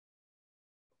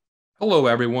Hello,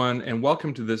 everyone, and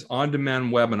welcome to this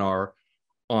on-demand webinar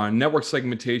on network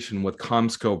segmentation with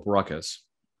CommScope RUCKUS.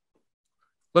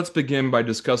 Let's begin by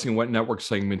discussing what network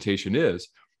segmentation is.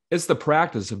 It's the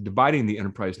practice of dividing the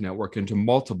enterprise network into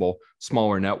multiple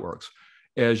smaller networks.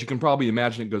 As you can probably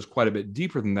imagine, it goes quite a bit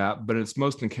deeper than that, but in its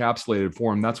most encapsulated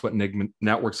form, that's what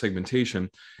network segmentation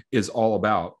is all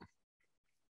about.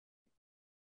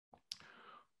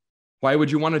 Why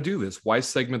would you want to do this? Why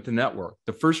segment the network?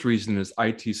 The first reason is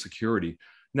IT security.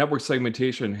 Network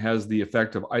segmentation has the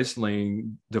effect of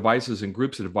isolating devices and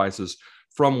groups of devices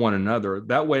from one another.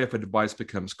 That way, if a device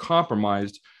becomes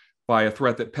compromised by a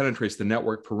threat that penetrates the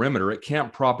network perimeter, it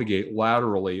can't propagate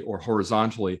laterally or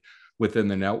horizontally within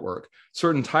the network.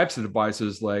 Certain types of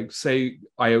devices, like say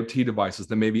IoT devices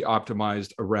that may be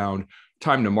optimized around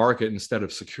time to market instead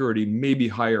of security, may be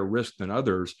higher risk than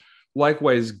others.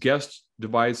 Likewise, guest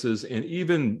devices and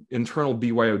even internal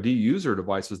BYOD user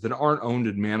devices that aren't owned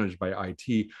and managed by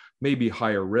IT may be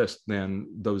higher risk than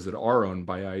those that are owned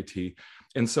by IT.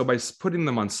 And so by putting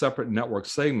them on separate network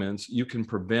segments, you can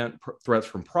prevent threats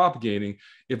from propagating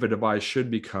if a device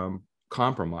should become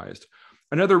compromised.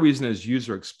 Another reason is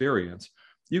user experience.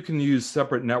 You can use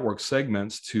separate network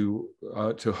segments to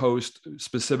host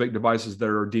specific devices that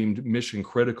are deemed mission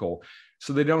critical.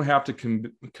 So they don't have to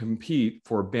compete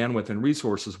for bandwidth and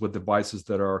resources with devices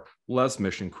that are less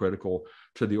mission critical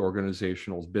to the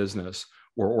organizational business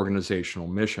or organizational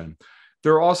mission.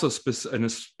 There are also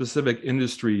specific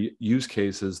industry use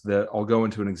cases that I'll go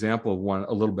into an example of one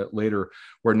a little bit later,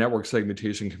 where network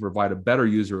segmentation can provide a better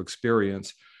user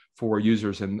experience for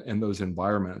users in those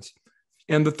environments.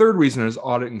 And the third reason is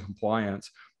audit and compliance,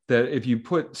 that if you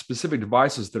put specific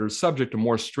devices that are subject to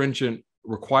more stringent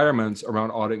requirements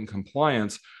around audit and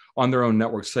compliance on their own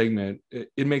network segment,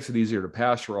 it makes it easier to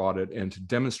pass your audit and to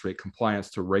demonstrate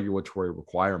compliance to regulatory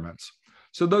requirements.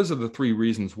 So those are the three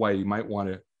reasons why you might want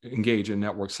to engage in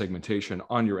network segmentation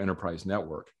on your enterprise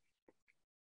network.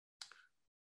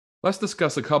 Let's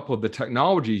discuss a couple of the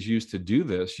technologies used to do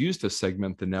this, used to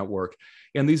segment the network.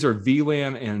 And these are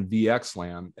VLAN and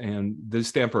VXLAN. And they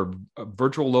stand for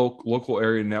Virtual Local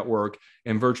Area Network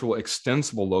and Virtual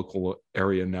Extensible Local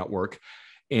Area Network.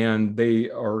 And they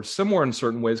are similar in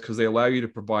certain ways because they allow you to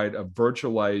provide a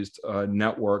virtualized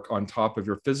network on top of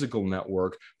your physical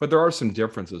network. But there are some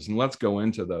differences, and let's go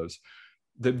into those.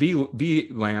 The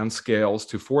VLAN scales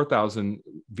to 4,000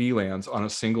 VLANs on a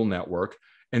single network.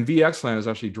 And VXLAN is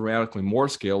actually dramatically more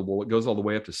scalable. It goes all the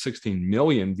way up to 16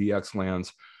 million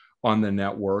VXLANs on the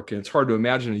network. And it's hard to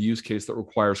imagine a use case that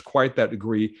requires quite that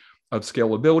degree of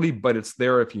scalability, but it's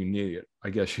there if you need it,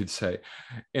 I guess you'd say.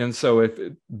 And so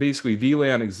basically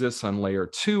VLAN exists on layer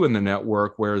 2 in the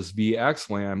network, whereas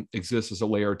VXLAN exists as a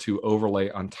layer 2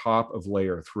 overlay on top of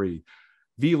layer 3.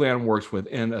 VLAN works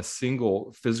within a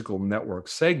single physical network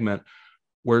segment,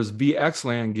 whereas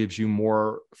VXLAN gives you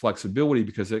more flexibility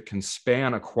because it can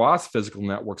span across physical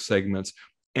network segments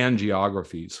and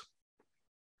geographies.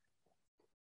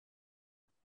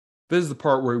 This is the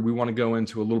part where we want to go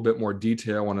into a little bit more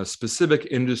detail on a specific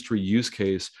industry use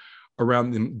case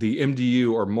around the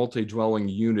MDU or multi-dwelling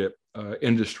unit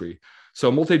industry.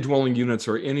 So multi-dwelling units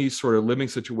are any sort of living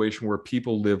situation where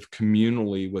people live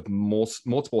communally with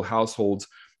multiple households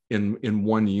in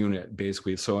one unit,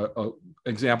 basically. So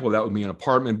an example of that would be an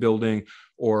apartment building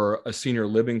or a senior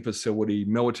living facility,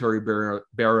 military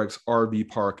barracks, RV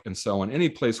park, and so on, any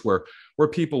place where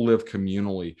people live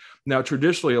communally. Now,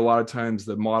 traditionally, a lot of times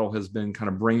the model has been kind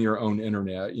of bring your own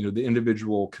internet. You know, the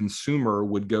individual consumer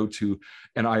would go to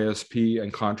an ISP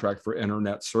and contract for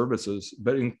internet services.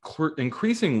 But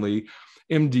increasingly,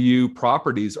 MDU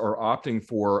properties are opting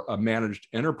for a managed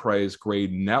enterprise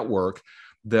grade network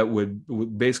that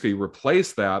would basically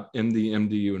replace that in the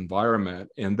MDU environment.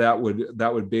 And that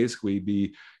would basically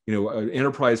be, you know, an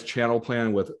enterprise channel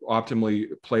plan with optimally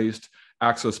placed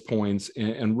access points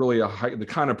and really the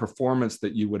kind of performance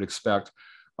that you would expect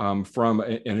from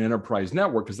an enterprise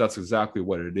network, because that's exactly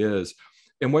what it is.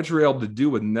 And what you're able to do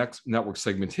with network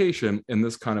segmentation in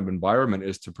this kind of environment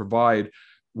is to provide,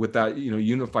 with that, you know,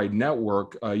 unified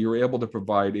network, you're able to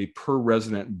provide a per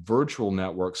resident virtual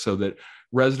network so that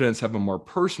residents have a more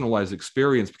personalized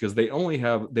experience because they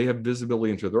have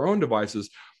visibility into their own devices,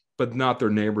 but not their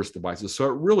neighbors' devices. So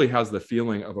it really has the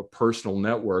feeling of a personal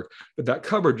network, but that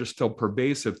coverage is still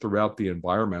pervasive throughout the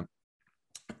environment.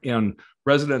 And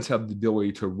residents have the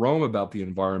ability to roam about the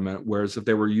environment, whereas if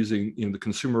they were using, you know, the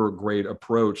consumer grade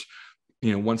approach,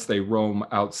 you know, once they roam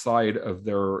outside of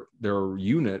their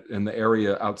unit, in the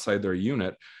area outside their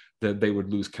unit, that they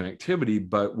would lose connectivity.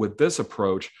 But with this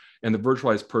approach, and the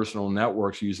virtualized personal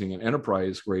networks using an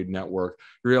enterprise-grade network,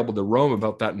 you're able to roam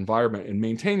about that environment and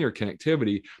maintain your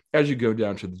connectivity as you go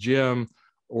down to the gym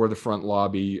or the front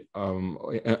lobby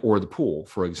or the pool,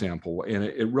 for example. And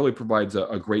it really provides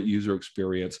a great user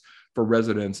experience for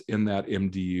residents in that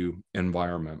MDU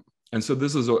environment. And so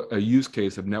this is a use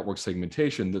case of network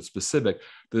segmentation that's specific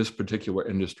to this particular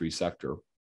industry sector.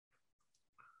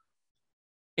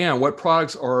 And what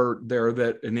products are there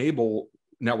that enable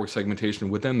network segmentation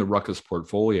within the RUCKUS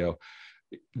portfolio?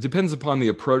 It depends upon the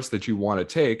approach that you want to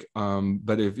take.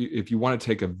 But if you want to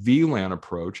take a VLAN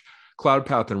approach, Cloud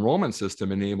Path Enrollment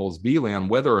System enables VLAN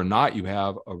whether or not you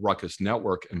have a RUCKUS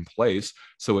network in place.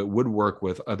 So it would work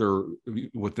with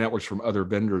networks from other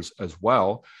vendors as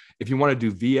well. If you want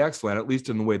to do VXLAN, at least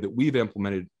in the way that we've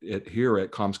implemented it here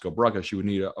at CommScope RUCKUS, you would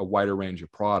need a wider range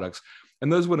of products.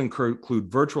 And those would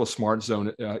include virtual smart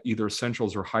zone, either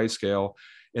essentials or high scale,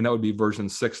 and that would be version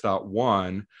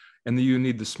 6.1. And then you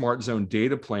need the smart zone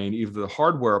data plane, either the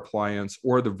hardware appliance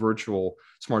or the virtual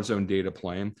smart zone data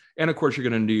plane. And of course, you're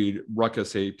going to need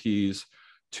RUCKUS APs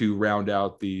to round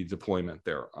out the deployment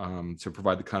there, to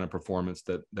provide the kind of performance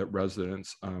that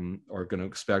residents are going to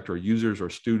expect, or users or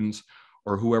students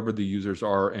or whoever the users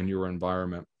are in your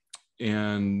environment.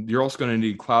 And you're also going to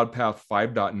need CloudPath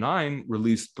 5.9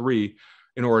 release 3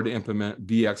 in order to implement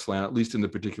VXLAN, at least in the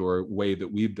particular way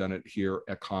that we've done it here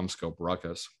at CommScope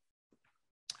RUCKUS.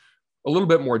 A little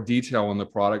bit more detail on the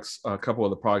products, a couple of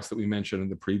the products that we mentioned in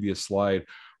the previous slide.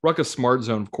 RUCKUS Smart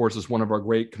Zone, of course, is one of our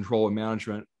great control and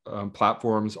management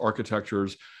platforms,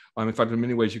 architectures. In fact, in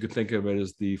many ways, you could think of it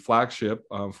as the flagship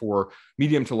for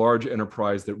medium to large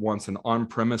enterprise that wants an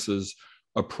on-premises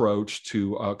approach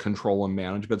to control and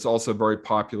management. It's also very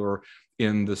popular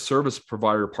in the service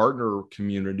provider partner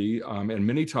community. And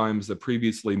many times the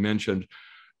previously mentioned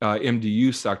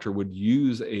MDU sector would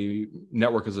use a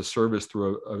network as a service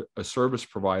through a service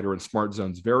provider, and Smart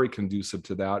Zone's very conducive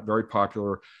to that, very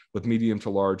popular with medium to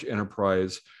large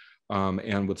enterprise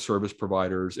and with service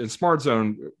providers. And Smart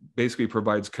Zone basically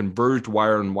provides converged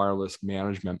wire and wireless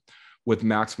management with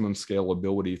maximum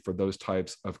scalability for those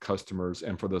types of customers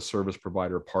and for the service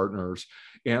provider partners.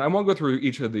 And I won't go through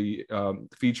each of the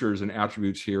features and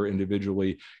attributes here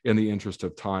individually in the interest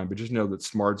of time, but just know that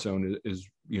Smart Zone is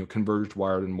converged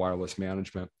wired and wireless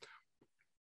management.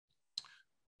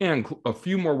 And a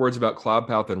few more words about Cloud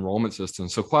Path Enrollment System.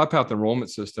 So Cloud Path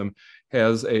Enrollment System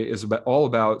is all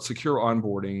about secure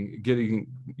onboarding, getting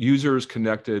users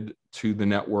connected to the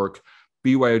network,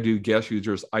 BYOD guest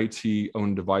users,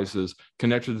 IT-owned devices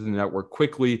connected to the network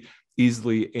quickly,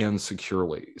 easily, and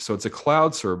securely. So it's a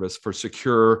cloud service for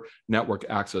secure network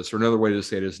access, or another way to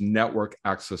say it is network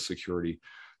access security.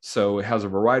 So it has a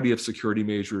variety of security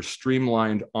measures,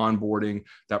 streamlined onboarding,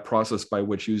 that process by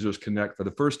which users connect for the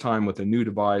first time with a new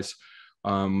device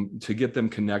to get them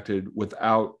connected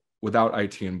without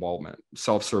IT involvement,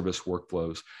 self-service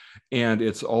workflows. And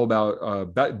it's all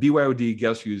about BYOD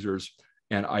guest users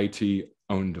and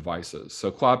IT-owned devices.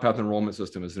 So Cloud Path Enrollment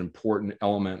System is an important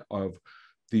element of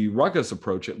the RUCKUS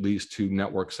approach, at least, to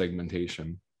network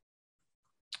segmentation.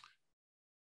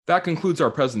 That concludes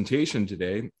our presentation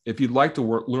today. If you'd like to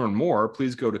learn more,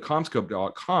 please go to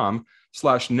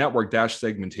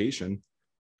commscope.com/network-segmentation.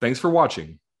 Thanks for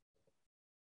watching.